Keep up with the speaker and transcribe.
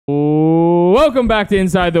Welcome back to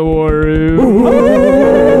Inside the War Room.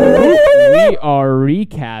 We are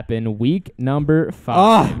recapping week number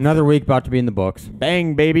 5. Another week about to be in the books.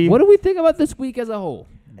 Bang, baby. What do we think about this week as a whole?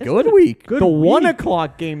 Good week. Good the week. 1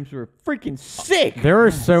 o'clock games were freaking sick. There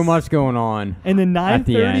is so much going on. And the At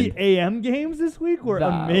the 9:30 end. a.m. games this week were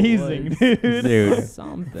That amazing, was dude. Dude.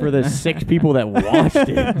 Something. For the 6 people that watched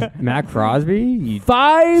it. Matt Crosby, you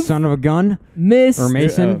 5 son of a gun. missed. Or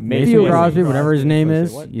Mason. Mason Crosby, whatever his name Wait,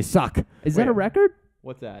 is. what? You suck. Is that a record?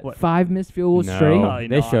 What's that? What? 5 missed field goals No, straight Probably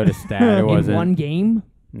they not. showed a stat. It in wasn't. one game?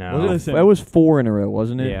 No. Listen. That was 4 in a row,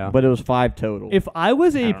 wasn't it? Yeah. But it was 5 total. If I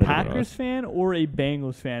was I a don't know what it Packers was. fan or a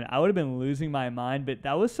Bengals fan, I would have been losing my mind. But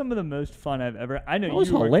that was some of the most fun I've ever. I know That you was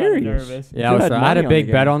were hilarious. kind of nervous. Yeah, You I had had money a on big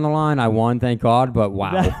the bet game. on the line. I won, thank God. But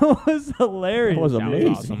wow. That was hilarious. that was That was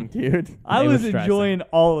amazing, awesome. dude. I They were was stressing. enjoying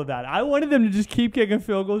all of that. I wanted them to just keep kicking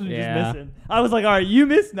field goals and Yeah. just missing. I was like, all right, you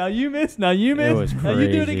miss, now you miss, now you miss. was now you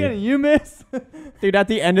do it crazy. again and you miss. Dude, at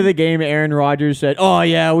the end of the game, Aaron Rodgers said, "Oh,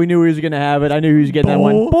 yeah, we knew he was going to have it. I knew he was getting that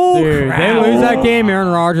one." Bull Dude, they crap. lose that game. Aaron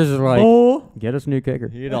Rodgers is like, Bull. get us a new kicker.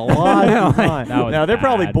 He had a lot of fun. That was Now, they're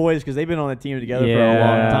probably bad. boys because they've been on the team together for a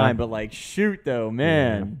long Yeah. time. But, like, shoot, though,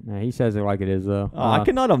 man. Yeah, he says it like it is, though. I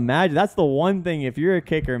cannot imagine. That's the one thing. If you're a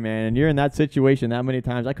kicker, man, and you're in that situation that many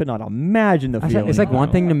times, I could not imagine the feeling. It's like one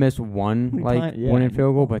No. thing to miss one Yeah. winning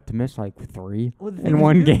field goal, but to miss like 3 Well, the thing in is,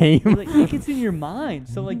 one you're- game. Like, it gets in your mind.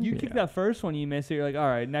 So, like, you kick that first one, you miss it. You're like, all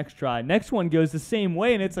right, next try. Next one goes the same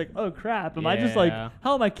way, and it's like, oh, crap. Am I just like, Yeah.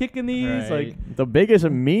 how am I kicking these? Right. Like, the biggest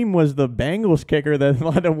meme was the Bengals kicker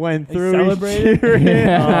that went They through. celebrated?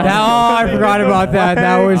 Yeah. I forgot about that.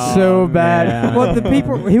 That was so Oh, bad. man. Well, the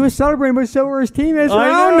people he was celebrating, but so were his teammates I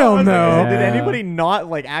around know, him, though. Did Yeah. anybody not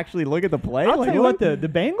like actually look at the play? I'll Like, tell you what, the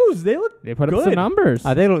Bengals, they look They put up good. some numbers.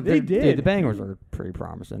 They look. They Dude, did. the Bengals are pretty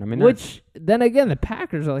promising. I mean, Which, then again, the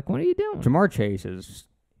Packers are like, what are you doing? Jamar Chase is.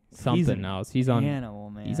 Something an else. He's on animal,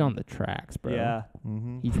 man. He's on the tracks, bro. Yeah.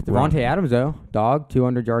 He's Devontae Adams though, dog,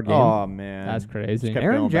 200-yard game. Oh man, That's crazy. Just kept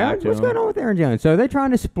Aaron going back Jones, to what's him. going on with Aaron Jones? So are they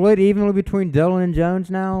trying to split evenly between Dillon and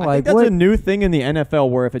Jones now? I Like think that's what? a new thing in the NFL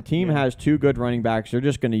where if a team Yeah. has 2 good running backs, they're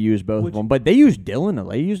just going to use both Which- of them. But they used Dillon.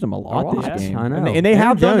 They used him a lot this lot. game. I know. And they Aaron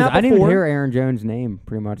have done Jones, that I didn't even before. hear Aaron Jones' name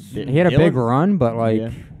pretty much. D- He had a big Dillon- run, but like Yeah.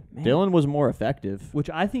 Dillon was more effective. Which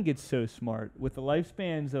I think it's so smart with the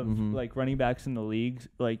lifespans of like running backs in the leagues.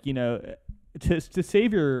 Like, you know, to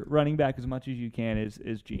save your running back as much as you can is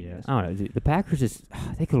genius. I don't know. The Packers just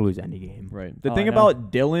they could lose any game. Right. The Oh, thing I know.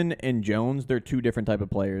 about Dillon and Jones, they're 2 different type of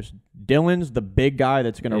players. Dillon's the big guy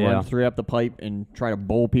that's going to Yeah. run 3 up the pipe and try to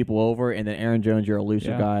bowl people over, and then Aaron Jones, you're a elusive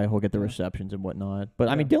Yeah. guy who'll get the receptions and whatnot. But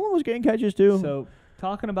I Yeah. mean, Dillon was getting catches too. So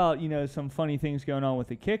talking about, you know, some funny things going on with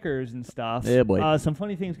the kickers and stuff. Yeah, boy. Some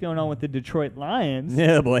funny things going on with the Detroit Lions.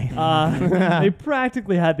 Yeah, boy. They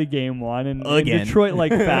practically had the game won in Again.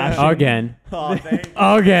 Detroit-like fashion. Again.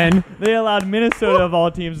 Oh, Again. They allowed Minnesota of all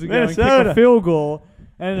teams to go and kick Minnesota. a field goal.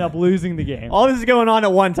 Ended up losing the game. All this is going on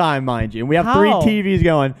at one time, mind you. And we have How? 3 TVs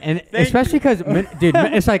going. And Thank especially because, dude,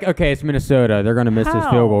 it's like, okay, it's Minnesota. They're going to miss this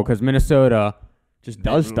How? field goal because Minnesota Just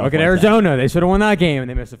does stuff. look at like Arizona. They should have won that game, and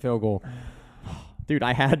they missed a field goal. that. Dude,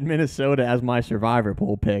 I had Minnesota as my survivor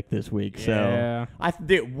pool pick this week. Yeah. So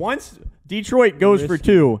dude, once Detroit goes for Risky.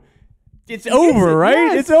 2, it's over, right?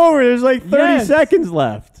 yes. It's over. There's like 30 Yes. seconds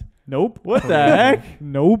left. Nope. What the heck?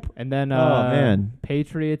 Nope. And then Oh, man.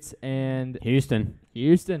 Patriots and Houston.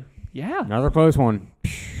 Houston. Yeah. Another close one.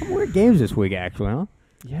 Some weird games this week, actually, huh?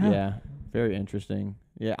 Yeah. Very interesting.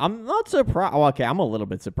 Yeah, I'm not surprised. Well, okay, I'm a little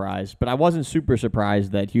bit surprised, but I wasn't super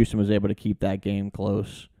surprised that Houston was able to keep that game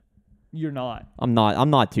close. You're not. I'm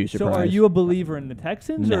not too surprised. So are you a believer in the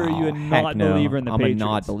Texans or are you a heck not no. believer in the I'm Patriots? a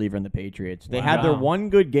not believer in the Patriots. They had their Wow. one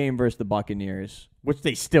good game versus the Buccaneers, which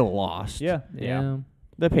they still lost. Yeah. Yeah.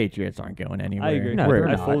 The Patriots aren't going anywhere. I agree. No, We're- they're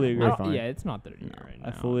I not. fully agree. I We're don't- fine. yeah, it's not their year right now.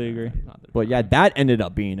 I fully agree. It's not their But yeah, time. that ended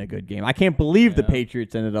up being a good game. I can't believe the Yeah.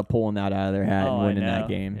 Patriots ended up pulling that out of their hat Oh, and I winning know. that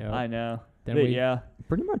game. Yeah. I know. Then But we- yeah.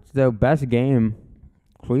 Pretty much the best game,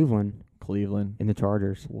 Cleveland Cleveland. in the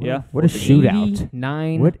Chargers. Yeah. What a shootout.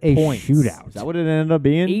 89 What a points. shootout. Is that what it ended up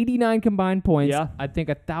being? 89 combined points. Yeah. I think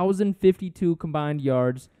 1,052 combined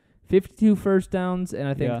yards, 52 first downs, and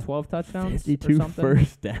I think Yeah. 12 touchdowns. 52 or something.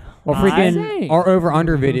 first down. Well, I'm freaking saying. our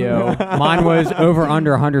over-under video. Mine was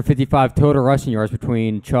over-under 155 total rushing yards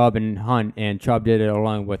between Chubb and Hunt, and Chubb did it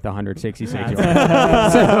alone with 166 yards. So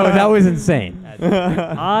that was insane.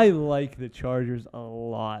 I like the Chargers a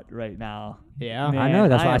lot right now. Yeah. Man, I know.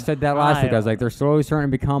 That's why I am said that last week. I was high like, they're slowly starting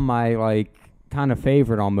to become my, like, kind of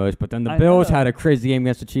favorite almost. But then the I Bills know. had a crazy game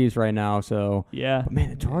against the Chiefs right now. So, Yeah. but man,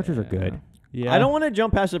 the Chargers are good. Yeah. I don't want to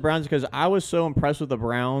jump past the Browns because I was so impressed with the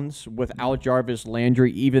Browns without Jarvis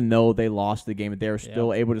Landry, even though they lost the game. They were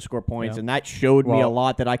still able to score points, and that showed me a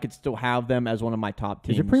lot that I could still have them as one of my top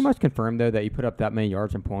teams. Is it pretty much confirmed, though, that you put up that many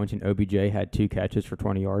yards and points and OBJ had 2 catches for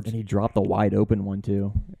 20 yards? And he dropped a wide open one,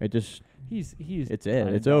 too. It just... It's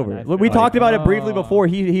It's over. We talked about it briefly before.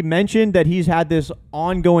 He mentioned that he's had this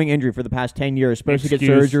ongoing injury for the past 10 years. Supposed to get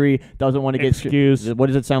surgery. Doesn't want to get excuse. What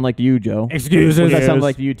does it sound like to you, Joe? Excuses. What does that sound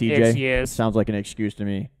like to you, TJ? Excuse. Sounds like an excuse to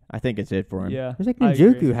me. I think it's it for him. Yeah. It was like I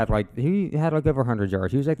agree. Njoku had over 100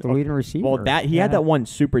 yards. He was like the leading receiver. Well, he had that one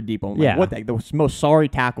super deep one. Like, what the most sorry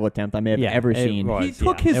tackle attempt I may have ever seen. He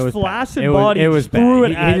took his flaccid bad. body. It was threw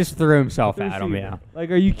bad. it at He just threw himself the at him. receiver. Yeah.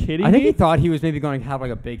 Like, are you kidding I think me? he thought he was maybe going to have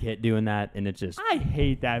like a big hit doing that, and it just I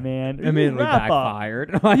hate that, man. immediately Wrap up.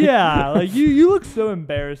 backfired. Yeah, like you look so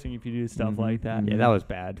embarrassing if you do stuff like that. Yeah, that was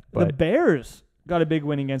bad. The But Bears got a big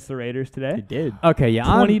win against the Raiders today. It did. okay, yeah,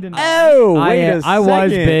 20-9. Oh, I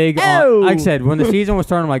was big. Oh. Like I said, when the season was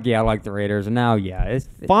starting, I'm like, yeah, I like the Raiders, and now, it's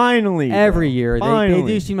Finally. every year they do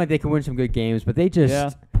Finally. seem like they can win some good games, but they just.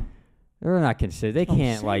 Yeah. They're not considered. They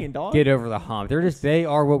can't saying, dog. get over the hump. They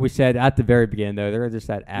are what we said at the very beginning though. They're just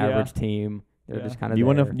that average team. They're Yeah. just kind of. You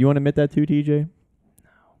want to admit that too, TJ?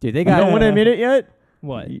 Dude, they You got. don't want to admit it yet?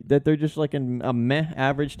 What? That they're just like a meh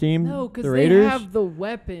average team? No, because the they Raiders? have the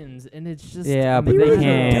weapons, and it's just Yeah, but They they really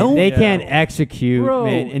can't. don't. They Yeah. can't execute, Bro,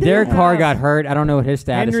 man. And they Derek Carr have- got hurt. I don't know what his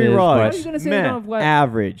status Henry is, Ruggs. What are you gonna say meh, they don't have what-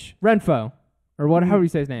 average. Renfro, or what? How do you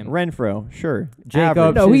say his name? Renfro, sure. Jacobs.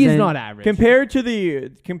 Average. No, he is isn't- not average. Compared to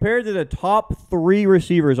the top 3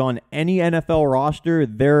 receivers on any NFL roster,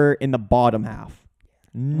 they're in the bottom half.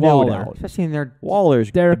 No Waller. doubt. especially in their.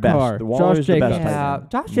 Waller's Derek the best. Carr, Waller's Josh the best Jacobs. tight Yeah, end.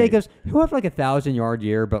 Josh Jacobs, who have like 1,000-yard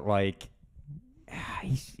year, but like.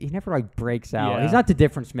 He never like breaks out. Yeah. He's not the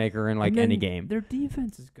difference maker in like And then any game. Their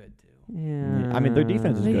defense is good too. Yeah. I mean, their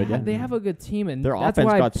defense is good, yeah. They have a good team, and Their that's offense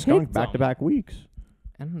why I got skunked picked them. back-to-back weeks.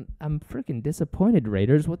 And I'm freaking disappointed,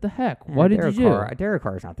 Raiders. What the heck? Yeah, What did Derek you do? Carr, Derek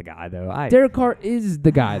Carr's not the guy though. Derek Carr is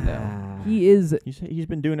the guy, though. He is. He's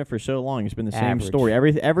been doing it for so long. It's been the same Average. story.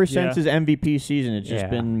 Ever since Yeah. his MVP season, it's just Yeah.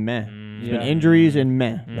 been meh. It's been Yeah. injuries and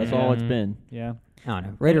meh. That's all it's Mhm. been. Yeah. I don't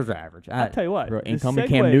know. Raiders are average. I'll tell you what. Bro, the incoming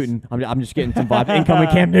Cam segues- Newton. I'm just getting some vibes. Incoming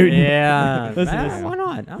Cam Newton. Yeah. Listen, Why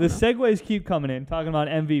not? I don't The know. segues keep coming in, talking about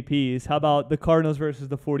MVPs. How about the Cardinals versus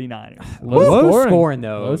the 49ers? Low scoring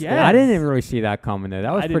though. Low scoring. I didn't really see that coming though.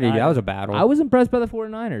 That was I didn't pretty. That either. was a battle. I was impressed by the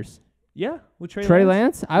 49ers. Yeah, with Trey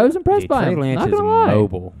Lance, I was impressed Dude, by Trey him. Lance Not is gonna lie.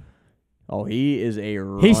 mobile. Oh, he is a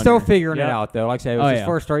runner. He's still figuring it Yeah. out though. Like I said, it was Oh, his yeah.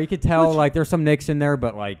 first start. You could tell like there's some nicks in there,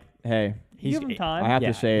 but like Hey, You give him time. I have Yeah,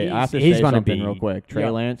 to say he's say gonna something be- real quick. Trey Yeah.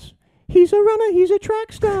 Lance. He's a runner. He's a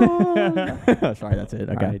track star. Sorry, that's it.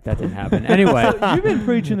 Okay. alright, that didn't happen. Anyway, So you've been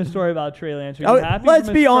preaching the story about Trey Lance. Are you Oh, happy let's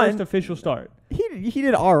from be his honest. first official start? He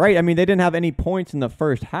did all right. I mean, they didn't have any points in the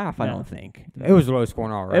first half. I No. don't think. it was low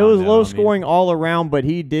scoring all around. It was though. low I mean, scoring all around, but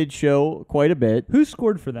he did show quite a bit. Who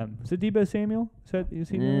scored for them? Is it Debo Samuel? Is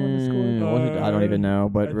he the one that scored? Was it? I don't even know,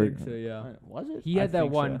 but I think so, yeah. was it? He I had that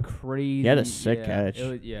think one so. crazy. He had a sick yeah, catch. it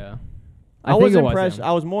was- yeah. I think was it impressed. him.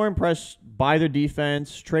 I was more impressed by their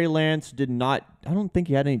defense. Trey Lance did not. I don't think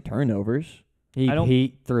he had any turnovers.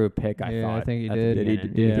 He threw a pick. I Yeah, thought. I think he at the did. Did he-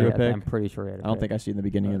 beginning. did he throw a Yeah, pick? I'm pretty sure he had a I don't pick. think I see in the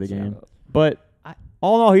beginning of the Let's game. look. But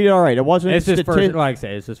all in all, he did all right. It wasn't. It's his stati- first. Like I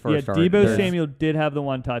say, it's his first Yeah, start. Debo There's- Samuel did have the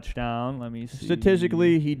one touchdown. Let me see.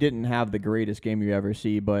 Statistically, he didn't have the greatest game you ever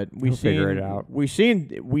see, but He'll figure it out. We've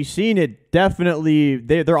seen it definitely.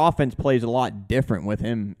 Their offense plays a lot different with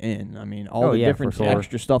him in. I mean, all Oh, the yeah, different for sure.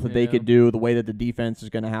 extra stuff that they Yeah. could do, the way that the defense is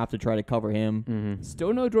going to have to try to cover him. Mhm.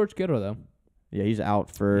 Still no George Kittle though. Yeah, he's out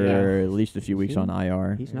for Yeah. at least a few weeks on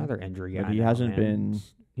IR. He's another injury guy. But he now, hasn't man. been.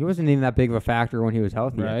 He wasn't even that big of a factor when he was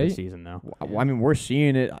healthy Right? this season, though. I mean, we're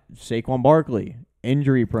seeing it. Saquon Barkley,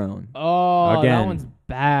 injury prone. Oh, Again. that one's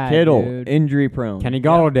bad. Kittle, dude. injury prone. Kenny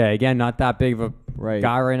Galladay, again, not that big of a right.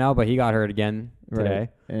 guy right now, but he got hurt again today. Right.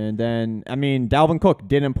 And then, I mean, Dalvin Cook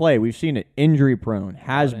didn't play. We've seen it. Injury prone.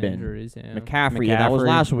 Has Lot of been. injuries, yeah. McCaffrey, that was McCaffrey.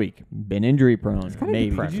 last week. Been injury prone. kinda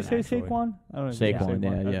Maybe. depressing. Did you say Actually. Saquon? I don't know if you said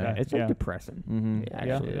Saquon, yeah. Okay. It's like depressing. Mm-hmm.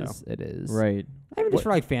 Actually, it though. is. It is. Right. Not even just for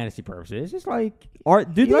like fantasy purposes. It's just like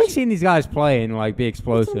Dude, you like seeing these guys play and like be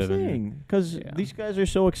explosive. Because Yeah. these guys are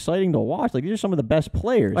so exciting to watch. Like, these are some of the best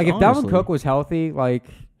players. Like if honestly. Dalvin Cook was healthy, like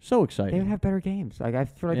so they would exciting. have better games. Like I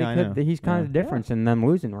feel like Yeah, I they know. could. He's kind of the Yeah. difference in them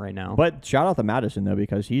losing right now. But shout out to Madison, though,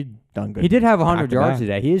 because he's done good. he did have 100 back-to-back. yards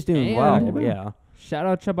today. He is doing And- well. Yeah. Shout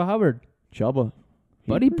out Chuba Hubbard. Chuba.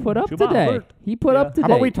 But he put up Chuba today. Hubbard. He put up today. How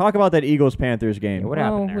about we talk about that Eagles-Panthers game? Yeah, what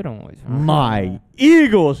happened there? We don't always. My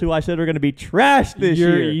Eagles, who I said are going to be trash this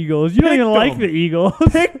Your year. Eagles. You don't even Picked like 'em. the Eagles.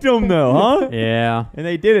 Picked them though, huh? Yeah. And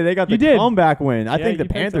they did it. They got the You did. comeback win. I Yeah, think the you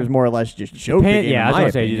picked Panthers them. more or less just choked the game. Yeah, I in was my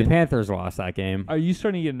gonna say the opinion. Panthers lost that game. Are you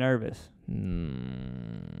starting to get nervous?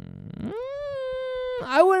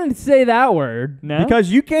 I wouldn't say that word. No. Because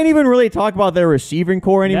you can't even really talk about their receiving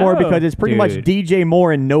core anymore No. because it's pretty much Dude. DJ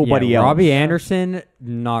Moore and nobody Yeah, else. Robbie Anderson,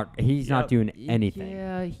 he's not Yep. doing anything.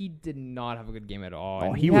 Yeah, he did not have a good game at all. Oh,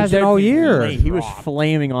 And he was hasn't all year. He was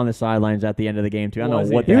flaming on the sidelines at the end of the game too. I don't Was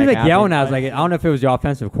know what he? the He was heck like yelling happened. at us. Like I don't know if it was the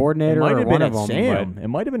offensive It coordinator might or have one been of at them. Sam. It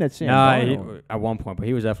might have been at Sam. Nah, at one point, but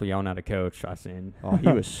he was definitely yelling at a coach. I seen. Oh, he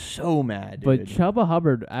was so mad, But dude. Chuba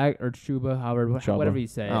Hubbard, or Chuba Hubbard, Chubba. whatever you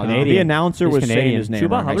say. Oh, Canadian. the announcer He's was saying Canadian. his name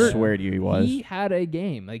Chuba wrong. I Hubbard? swear to you, he was. He had a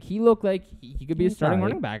game. Like he looked like he could be a He's starting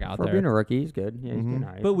alright. running back out For there. being a rookie, he's good. Yeah, he's Mhm. doing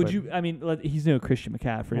alright, But would you? I mean, he's no Christian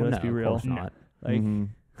McCaffrey. Well, Let's no, be of real. course not. Like, Mhm.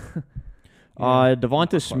 yeah.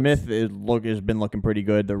 Devonta Smith has been looking pretty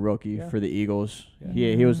good, the rookie Yeah. for the Eagles.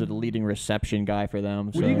 Yeah. He was the leading reception guy for them.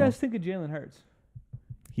 What so do you guys think of Jalen Hurts?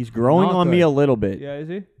 he's growing Not on me good. a little bit. Yeah, is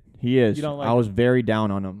he? He is. You don't like I was very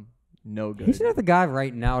down on him. No good. He's another guy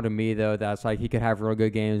right now to me though that's like he could have real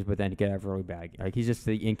good games, but then he could have really bad. Like he's just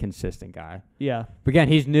the inconsistent guy. Yeah. But again,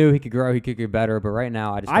 he's new. He could grow. He could get better. But right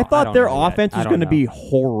now, I thought their offense was going to be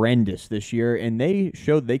horrendous this year, and they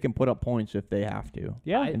showed they can put up points if they have to.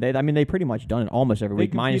 Yeah. And they pretty much done it almost every They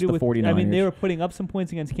week, minus the competed 49ers. I mean, they were putting up some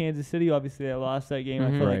points against Kansas City. Obviously, they lost that game. I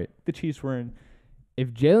Mhm. feel Right. like the Chiefs were in.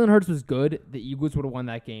 If Jalen Hurts was good, the Eagles would have won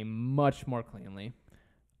that game much more cleanly.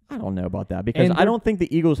 I don't know about that because And I don't think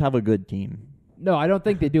the Eagles have a good team. No, I don't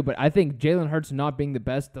think they do, but I think Jalen Hurts not being the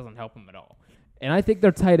best doesn't help him at all. And I think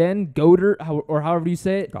their tight end, Goddard, or however you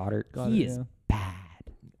say it, Goddard. he is yeah. bad.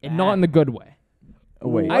 And not in the good way. Oh,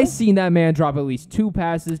 wait. I seen that man drop at least 2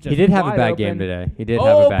 passes. Just He did have a wide bad open. game today. He did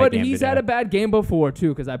have a bad but game he's today. had a bad game before, too,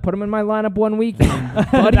 because I put him in my lineup one week. And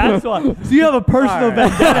That's why. So you have a personal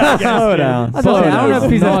vendetta against Slow him. down. I don't know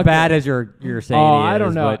if he's Not as bad as you're saying. Oh, he I don't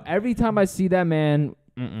is, know. but Every time I see that man,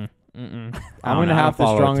 I'm I going to don't have to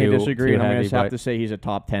follow strongly too- disagree, too and I'm going heavy, to have but- to say he's a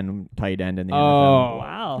top 10 tight end in the NFL. Oh,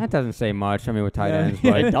 Wow. that doesn't say much. I mean, with tight Yeah. ends,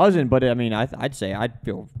 It but doesn't, but I mean, I'd say I'd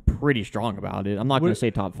feel pretty strong about it. I'm not going to What-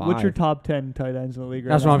 say top 5. What's your top 10 tight ends in the league?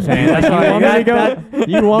 that's right what I'm now? saying. That's you, why want me to go,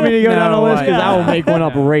 you want me to go down the No, list? Because yeah. I will make one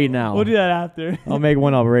up right now. We'll do that after. I'll make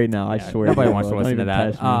one up right now. I Yeah, swear. nobody you, wants to bro. listen Don't to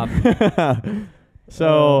even that. test me.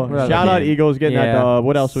 So What other shout out game? Eagles getting that. Yeah.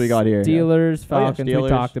 What else do we got here? Steelers, Falcons, we Steelers.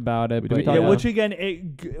 talked about it. Did But we talk Yeah, about which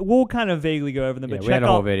again, we'll kind of vaguely go over them. Yeah, But we check had a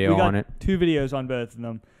whole out, video we got on it. 2 videos on both of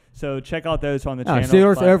them. So check out those on the No, channel.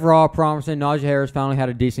 Steelers but- overall promising. Najee Harris finally had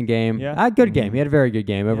a decent game. Yeah. A good game. He had a very good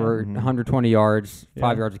game. Over Mhm. 120 yards,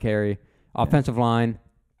 5 Yeah. yards of carry. Offensive line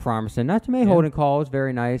promising. Not too many Yeah. holding calls.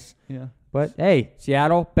 Very nice. Yeah. But hey,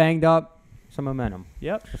 Seattle banged up. Some momentum.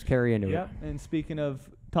 Yep. Let's carry into Yep. And speaking of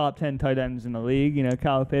top 10 tight ends in the league,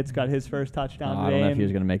 Kyle Pitts got his first touchdown I today. don't know if he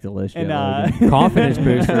was in- going to make the list and, yet. it. Confidence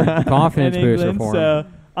booster. Confidence in booster England, for him. so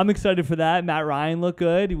I'm excited for that. Matt Ryan looked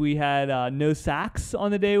good. We had no sacks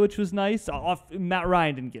on the day, which was nice. Matt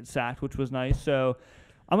Ryan didn't get sacked, which was nice. So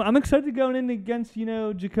I'm excited going in against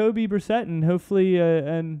Jacoby Brissett and hopefully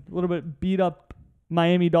and a little bit beat up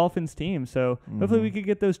Miami Dolphins team. So hopefully we could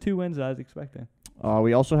get those 2 wins I was expecting.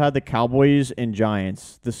 We also had the Cowboys and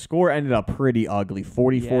Giants. The score ended up pretty ugly,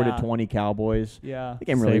 44 Yeah. to 20 Cowboys. Yeah. The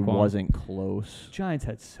game really Saquon. wasn't close. Giants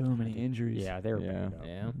had so many injuries. Yeah, they were Yeah. banged up.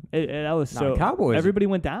 Yeah. That was No, so. Cowboys- Everybody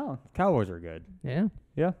went down. Cowboys are good. Yeah.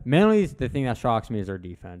 Yeah. Mainly, the thing that shocks me is their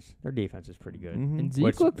defense. Their defense is pretty good. Mhm. And Zeke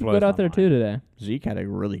Which looked blows good my out there, mind. too, today. Zeke had a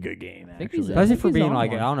really good game, think he's actually. Especially think for he's being on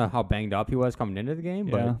like, one. I don't know how banged up he was coming into the game,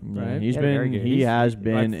 Yeah. but Right. He's Yeah, very been. good. He He's has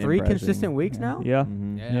been like 3 impressing. consistent weeks now. Yeah.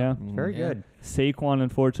 Mhm. Yeah. Yeah. Mhm. Very Yeah. good. Saquon,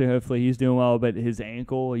 unfortunately, hopefully he's doing well, but his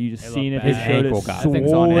ankle, you just It seen it. looked His bad. showed ankle it got I think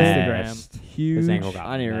it's on swollen, Instagram. huge. His ankle got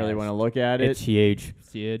I didn't really nasty. want to look at it. It's huge.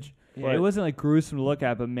 Siege. Yeah, it wasn't like gruesome to look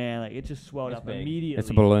at, but man, like it just swelled It's up big. immediately. It's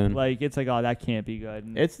a balloon. Like it's like, oh, that can't be good.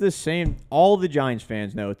 And It's the same. All the Giants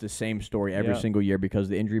fans know it's the same story every Yeah. single year because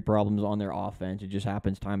the injury problems on their offense. It just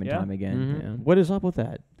happens time and Yeah. time again. Mhm. Yeah. What is up with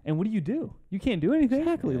that? and what do? You can't do anything.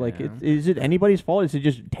 Exactly. Like, Yeah. is it anybody's fault? Is it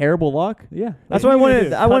just terrible luck? Yeah, That's Like, why I what are you wanted.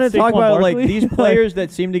 gonna I do? want Cut to talk Saquon about like Barkley? these players that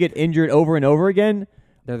seem to get injured over and over again.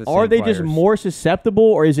 They're the Are same they just players. more susceptible,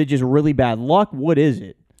 or is it just really bad luck? What is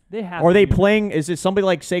it? They have. Are to they be. playing? Is it somebody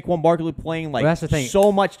like Saquon Barkley playing like that's the thing.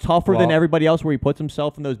 so much tougher than Well- everybody else, where he puts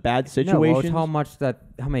himself in those bad No, situations? well, it's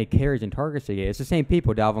how many carries and targets they get. It's the same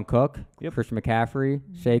people: Dalvin Cook, Christian McCaffrey,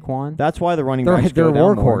 Saquon. That's why the running They're backs they're go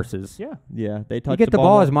down more. workhorses. Yeah. Yeah, they touch You get the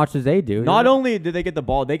ball more. as much as they do. Not only do they get the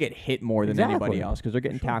ball, they get hit more than Exactly. anybody else because they're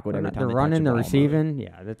getting tackled every time. They're they running, touch they're the ball. receiving.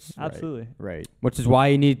 Yeah, that's Absolutely. Right. Which is why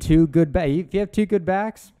you need two good backs. If you have two good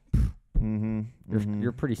backs, Mm-hmm.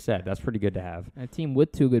 you're pretty set. That's pretty good to have. A team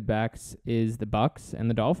with 2 good backs is the Bucks and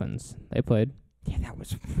the Dolphins. They played. Yeah, that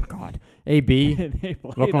was God. AB They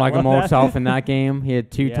played. looking I like love himself in that game. He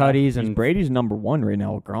had 2 Yeah. tutties And and Brady's #1 right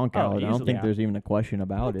now with Gronk out. I don't easily. think Yeah. there's even a question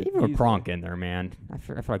about it. even with Easily. Gronk in there, man. I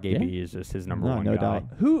feel like AB is just his number one no guy. doubt.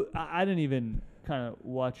 Who I didn't even kind of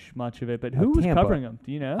watch much of it, but Oh, who was Tampa. covering him?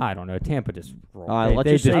 Do you know? I don't know. Tampa just rolled. Let's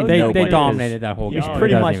they just say they nobody is- dominated that whole Yeah, game. He's Oh,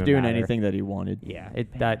 pretty It doesn't much even doing matter. anything that he wanted. Yeah, He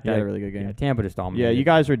had a really good game. Yeah, Tampa just dominated. Yeah, you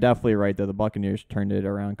guys are definitely right though. The Buccaneers turned it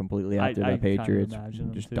around completely after I the kinda Patriots imagine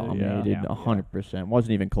them just to, dominated yeah. 100%.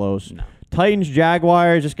 Wasn't even close. No. Titans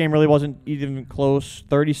Jaguars. This game really wasn't even close.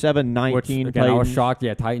 37-19. Which again, Titans. I was shocked.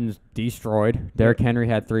 Yeah, Titans destroyed. Derrick Henry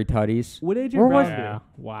had 3 tutties. What AJ Where was Brown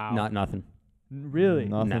do? Wow. Not nothing. Really?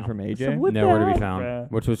 Nothing No. from AJ. So what Nowhere the to be hell? found. Yeah.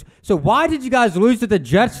 Which was so. Why did you guys lose to the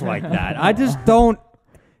Jets like that? I just don't.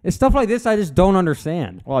 It's stuff like this I just don't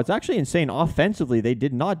understand. Well, it's actually insane. Offensively, they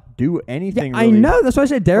did not do Yeah, anything. I really. know. That's why I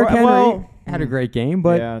said Derrick Well, Henry well, had a great game,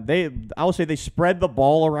 but yeah, I will say they spread the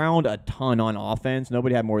ball around a ton on offense.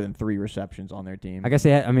 Nobody had more than 3 receptions on their team. I guess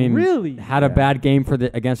they had, Really? had a Yeah. bad game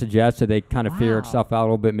against the Jets, so they kind of figured Wow. stuff out a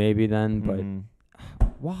little bit maybe then. But Mhm.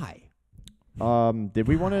 why? Did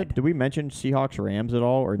we mention Seahawks Rams at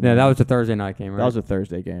all or No, that was a Thursday night game, right? that was a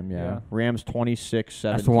Thursday game, yeah. Yeah. Rams 26-17.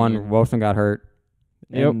 That's the one Wilson got hurt,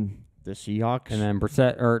 And the Seahawks. and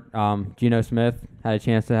then Geno Smith had a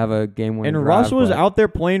chance to have a game-winning And drive, Russ was but- out there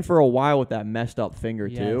playing for a while with that messed up finger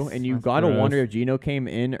too. Yes, And you that's got to gross. wonder if Geno came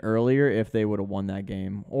in earlier if they would have won that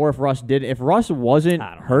game, or if Russ did. If Russ wasn't I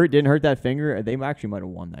don't know. hurt, didn't hurt that finger, they actually might have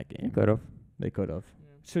won that He game. could have. They could have.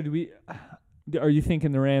 So do we? Are you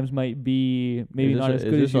thinking the Rams might be maybe not as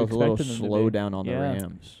good is as you this a little expected them to slow be? down on the Yeah.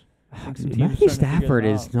 Rams? think some teams are Matthew starting to figure Stafford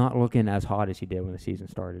it is out. not looking as hot as he did when the season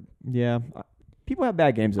started. Yeah. People have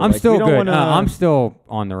bad games. though. I'm Like, still we don't good. wanna- I'm still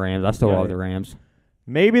on the Rams. I still Yeah. love the Rams.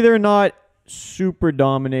 Maybe they're not super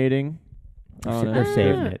dominating. They're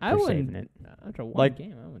saving it. I They're wouldn't- saving it. After one Like-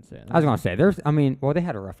 game, I wouldn't say that. I was gonna say they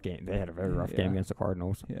had a rough game. They had a very rough game Yeah. against the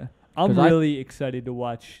Cardinals. Yeah, I'm 'Cause I- really excited to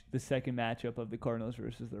watch the second matchup of the Cardinals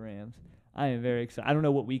versus the Rams. I am very excited. I don't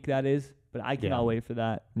know what week that is, but I cannot Yeah. wait for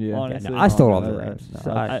that. Yeah. Yeah, honestly, no, I still love No, the that- Rams. no,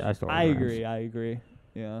 So I still love I the Rams. agree. I agree.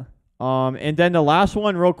 Yeah. And then the last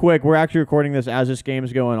one, real quick. We're actually recording this as this game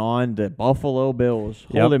is going on. The Buffalo Bills.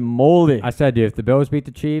 Yep. Holy moly! I said, dude, if the Bills beat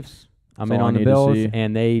the Chiefs, I'm That's in all I on the need to Bills, see.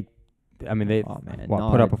 and they Oh, man,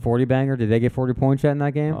 put up a 40 banger. Did they get 40 points yet in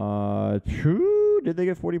that game? True. Did they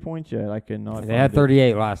get 40 points yet? I cannot. They had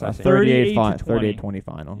 38 last. I think. 38 to 38-20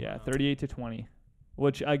 final. Yeah, 38-20,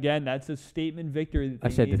 which again, that's a statement victory. That I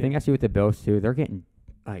they said the needed. thing I see with the Bills too, they're getting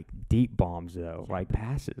like deep bombs though, like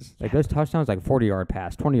passes. Like those touchdowns, like 40-yard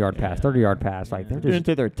pass, 20-yard pass, 30-yard pass. Like they're They're just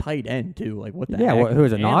into their tight end too. Like what the yeah. heck? Who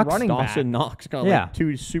is it? And Knox? running back. Dawson Knox got Yeah. like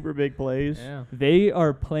 2 super big plays. Yeah. They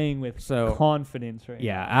are playing with So- confidence right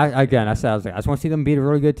Yeah. now. I was like, I just want to see them beat a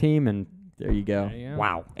really good team, and There you go. There you go.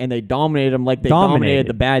 wow, And they dominated them like they dominated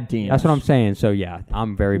the bad teams. that's what I'm saying. So yeah,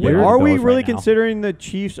 I'm very big. Wait, on the are we Bills really right now. considering the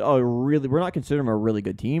Chiefs We're not considering them a really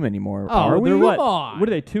good team anymore. Oh, are we? they're what? What? Come on. What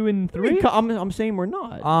are they? 2 and I mean, 3? I'm saying we're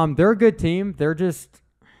not. They're a good team. They're just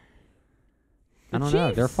I The don't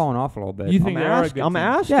know. They're Chiefs? falling off a little bit. You think I'm they are a asking. good I'm team?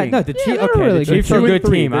 asking. Yeah, no, the Yeah, Chiefs. they're Okay, really the good. Chiefs They're are a 2 good and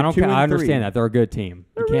 3. team. I They're don't. 2 and I 3. understand that they're a good team.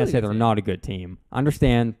 They're You can't really say good they're team. not a good team. I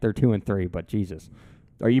understand they're 2 and 3, but Jesus.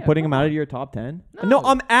 Are you Yeah, putting them come out on. of your top 10? No. No,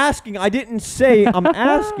 I'm asking. I didn't say. I'm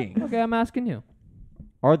asking. Okay, I'm asking you.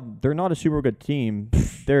 They're not a super good team.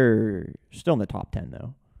 They're still in the top 10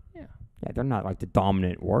 though. Yeah, they're not like the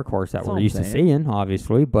dominant workhorse that That's all we're I'm used to saying. seeing,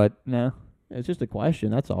 obviously. But No. It's just a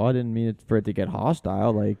question. That's all. I didn't mean for it to get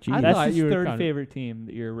hostile. Like, geez. I That's thought his you were third kinda- favorite team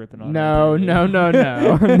that you're ripping on. No, right no, now.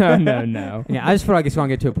 no, no, no, no, no. yeah, I just feel like it's gonna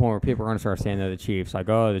get to a point where people are gonna start saying they're the Chiefs. Like,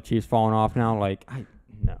 oh, the Chiefs falling off now. Like,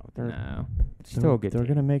 they're No. still a good They're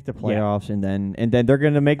team. gonna make the playoffs, and then they're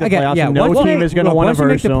gonna make the Again, playoffs. yeah, and no once team they- is gonna look, want to once you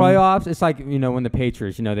make verse the them. playoffs, it's like when the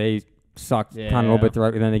Patriots, they sucked kind of a little Yeah. bit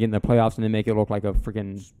throughout, and then they get in the playoffs and they make it look like a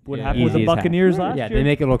freaking What Yeah. happened with the easy as heck. Buccaneers last Yeah, year? they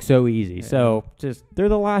make it look so easy. Yeah. So just They're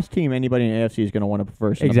the last team anybody in the AFC is gonna want to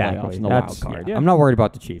verse in the playoffs exactly. in the That's wild card. yeah. I'm not worried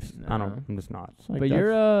about the Chiefs. I No. don't. I'm just not. It's like But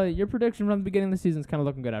that's- your prediction from the beginning of the season is kind of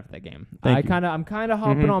looking good after that game. Thank you. I'm kind of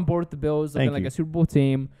hopping Mhm. on board with the Bills, looking Thank like you. a Super Bowl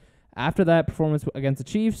team. after that performance against the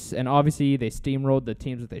Chiefs, and obviously they steamrolled the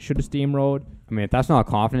teams that they should have steamrolled. I mean, if that's not a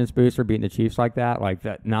confidence booster beating the Chiefs like that,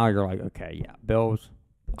 now you're like, okay, yeah, Bills.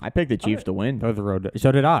 I picked the Chiefs to win. Those are the road. So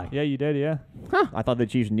did I. Yeah, you did. Yeah. I thought the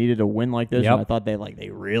Chiefs needed a win like this, Yep. and I thought they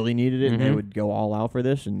really needed it, and they would go all out for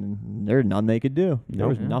this, and there's nothing they could do. There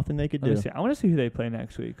was nothing they could do. I want to see who they play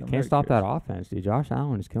next week. Can't stop that offense, dude. Josh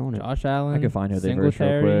Allen is killing it. Josh Allen. I can find who they versed real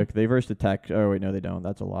Singletary. quick. They versed the Tech. Oh wait, no, they don't.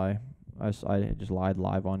 That's a lie. I just lied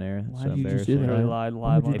live on air. Why So did you just do embarrassing. that? Lied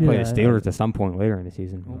live on They play the that. Steelers at some point later in the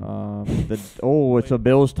season. It's a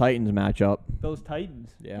Bills Titans matchup. Those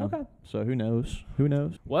Titans. Yeah. Okay. So who knows? Who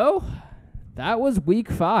knows? Well, that was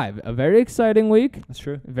week 5. A very exciting week. That's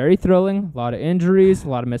true. Very thrilling. A lot of injuries. A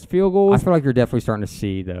lot of missed field goals. I feel like you're definitely starting to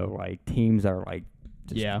see though, like teams that are like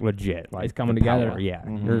just legit, like It's coming the together. power. Yeah,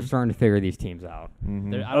 Mhm. you're starting to figure these teams out.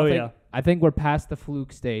 There- I Oh, don't think, yeah. I think we're past the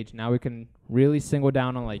fluke stage. Now we can really single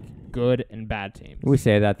down on like good and bad teams. We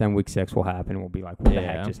say that, then week 6 will happen. We'll be like, what the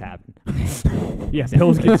Yeah. heck just happened? Yeah,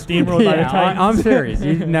 Bills get steamrolled by the Titans. I'm serious.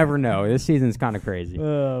 You never know. This season's kind of crazy.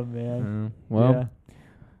 Oh man. Well, Yeah.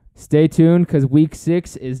 stay tuned because week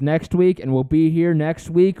 6 is next week, and we'll be here next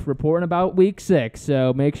week reporting about week 6.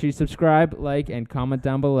 So make sure you subscribe, like, and comment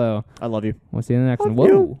down below. I love you. We'll see you in the next one. Love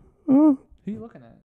you. Whoa. Who are you looking at?